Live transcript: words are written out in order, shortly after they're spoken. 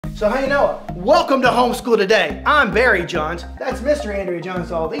So hey Noah, welcome to Homeschool Today. I'm Barry Johns, that's Mr. Andrea Johns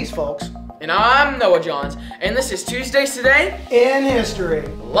to all these folks. And I'm Noah Johns, and this is Tuesdays Today in History.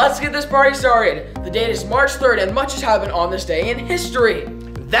 Let's get this party started. The date is March 3rd and much has happened on this day in history.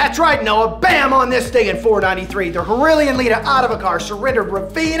 That's right, Noah. Bam! On this day in 493, the Herullian leader Ottokar surrendered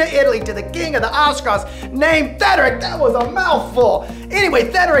Ravenna, Italy to the king of the Ostrogoths named Theodoric. That was a mouthful. Anyway,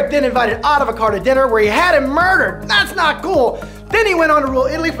 Theodoric then invited Ottokar to dinner where he had him murdered. That's not cool. Then he went on to rule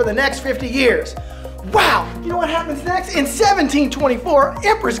Italy for the next 50 years. Wow! You know what happens next? In 1724,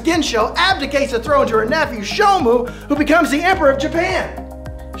 Empress Gensho abdicates the throne to her nephew Shomu, who becomes the Emperor of Japan.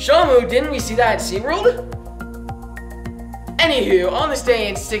 Shomu, didn't we see that at SeaWorld? Anywho, on this day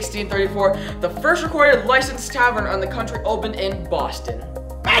in 1634, the first recorded licensed tavern on the country opened in Boston.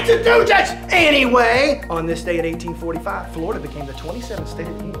 Massachusetts! Anyway, on this day in 1845, Florida became the 27th state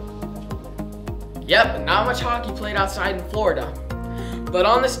of the Union. Yep, not much hockey played outside in Florida. But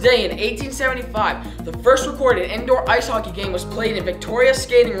on this day in 1875, the first recorded indoor ice hockey game was played in Victoria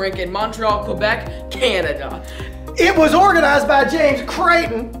Skating Rink in Montreal, Quebec, Canada. It was organized by James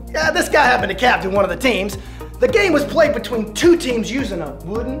Creighton. Yeah, this guy happened to captain one of the teams. The game was played between two teams using a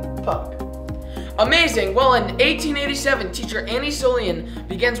wooden puck. Amazing. Well, in 1887, teacher Annie Solian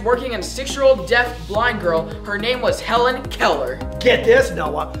begins working on a 6-year-old deaf blind girl. Her name was Helen Keller. Get this,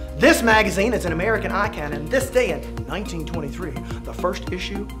 Noah. This magazine is an American icon, and this day in 1923, the first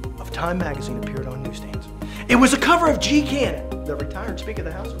issue of Time magazine appeared on newsstands. It was a cover of G. Cannon, the retired Speaker of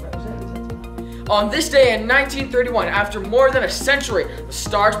the House of Representatives. On this day in 1931, after more than a century, the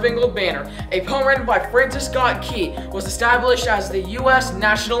Star-Spangled Banner, a poem written by Francis Scott Key, was established as the U.S.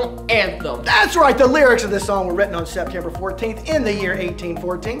 national anthem. That's right, the lyrics of this song were written on September 14th in the year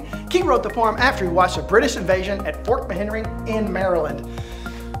 1814. Key wrote the poem after he watched the British invasion at Fort McHenry in Maryland.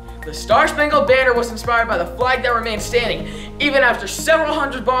 The Star-Spangled Banner was inspired by the flag that remained standing, even after several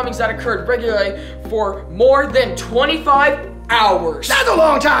hundred bombings that occurred regularly for more than 25 hours. That's a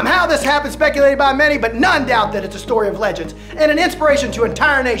long time. How this happened speculated by many, but none doubt that it's a story of legends and an inspiration to an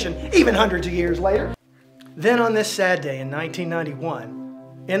entire nation, even hundreds of years later. Then on this sad day in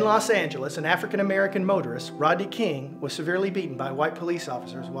 1991, in Los Angeles, an African-American motorist, Rodney King, was severely beaten by white police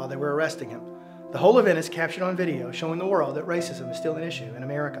officers while they were arresting him. The whole event is captured on video, showing the world that racism is still an issue in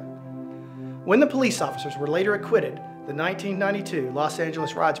America. When the police officers were later acquitted, the 1992 Los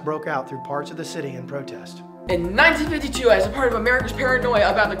Angeles riots broke out through parts of the city in protest. In 1952, as a part of America's paranoia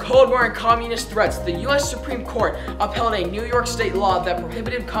about the Cold War and communist threats, the U.S. Supreme Court upheld a New York state law that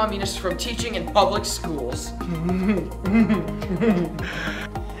prohibited communists from teaching in public schools.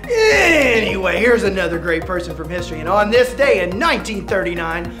 Anyway, here's another great person from history, and on this day in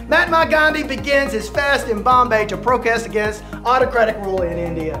 1939, Mahatma Gandhi begins his fast in Bombay to protest against autocratic rule in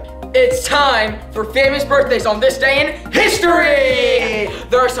India. It's time for famous birthdays on this day in history!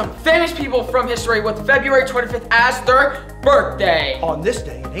 There are some famous people from history with February 25th as their birthday. On this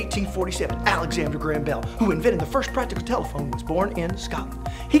day in 1847, Alexander Graham Bell, who invented the first practical telephone, was born in Scotland.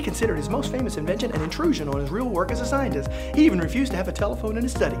 He considered his most famous invention an intrusion on his real work as a scientist. He even refused to have a telephone in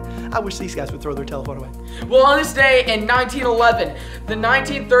his study. I wish these guys would throw their telephone away. Well, on this day in 1911, the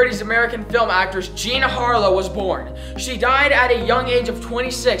 1930s American film actress Jean Harlow was born. She died at a young age of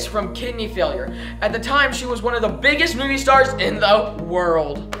 26 from kidney failure. At the time, she was one of the biggest movie stars in the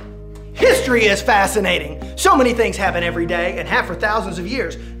world. History is fascinating. So many things happen every day, and have for thousands of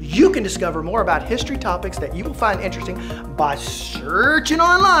years. You can discover more about history topics that you will find interesting by searching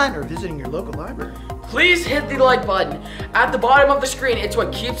online or visiting your local library. Please hit the like button at the bottom of the screen. It's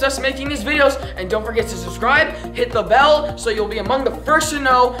what keeps us making these videos. And don't forget to subscribe, hit the bell, so you'll be among the first to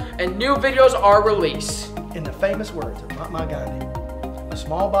know and new videos are released. In the famous words of Mahatma Gandhi, a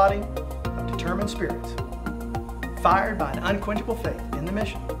small body of determined spirits, fired by an unquenchable faith in the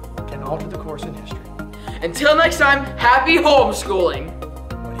mission, can alter the course in history. Until next time, happy homeschooling.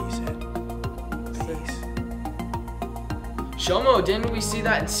 What he said. Peace. Shomo, didn't we see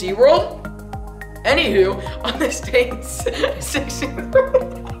that in SeaWorld? Anywho, on this day in 16...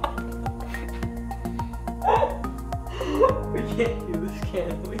 We can't do this,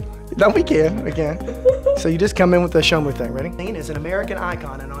 can we? No, we can. So you just come in with the Shomu thing, ready? King is an American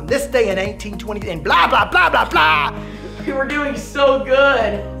icon, and on this day in 1820, and blah, blah, blah, blah, blah. We were doing so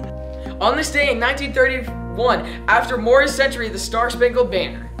good. On this day in 1931, after more than a century, the Star-Spangled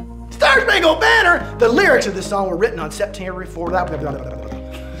Banner. Star-Spangled Banner? The lyrics of this song were written on September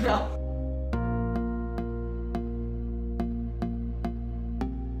 4th. No.